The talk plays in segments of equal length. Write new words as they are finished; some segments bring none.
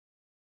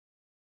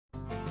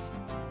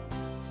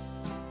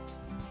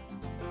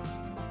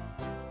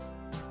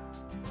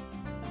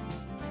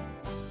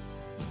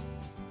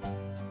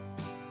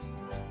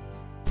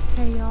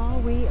Hey y'all,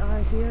 we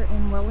are here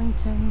in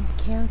Wellington,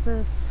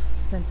 Kansas.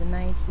 Spent the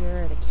night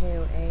here at a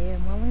KOA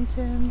in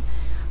Wellington.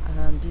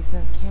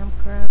 Decent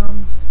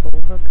campground, full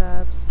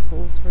hookups,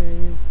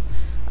 pull-throughs,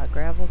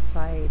 gravel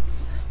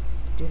sites.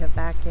 Do have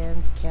back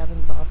ends,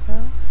 cabins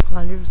also.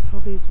 Laundry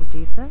facilities were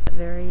decent,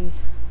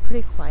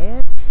 pretty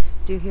quiet.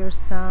 Do hear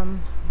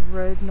some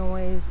road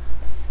noise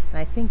and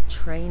I think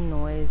train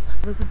noise.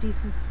 It was a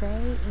decent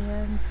stay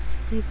and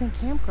decent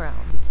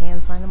campground. You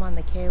can find them on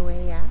the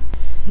KOA app.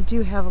 I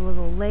do have a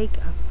little lake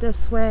up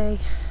this way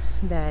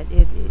that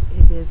it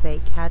is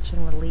a catch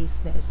and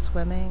release, no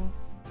swimming.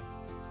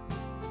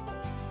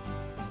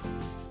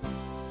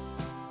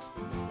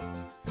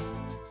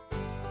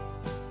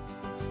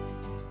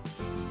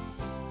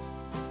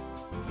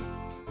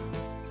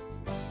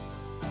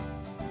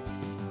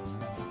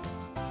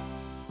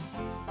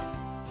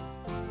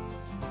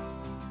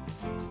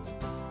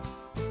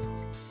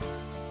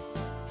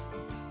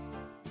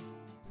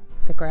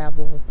 The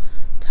gravel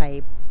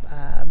type,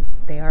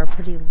 they are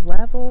pretty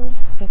level.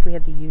 I think we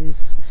had to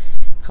use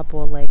a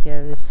couple of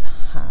Legos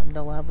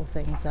to level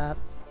things up.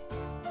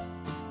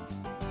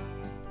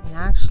 And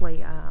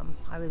actually,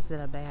 I was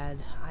in a bad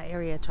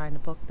area trying to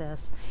book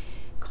this.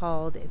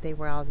 They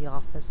were out of the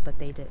office, but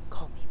they didn't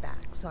call me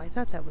back. So I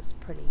thought that was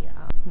pretty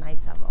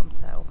nice of them.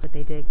 But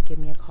they did give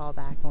me a call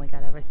back and we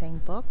got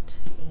everything booked.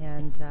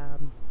 And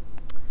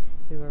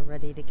we were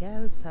ready to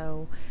go,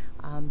 so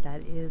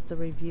that is the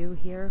review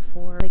here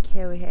for the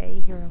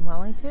KOA here in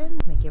Wellington.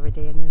 Make every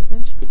day a new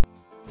adventure.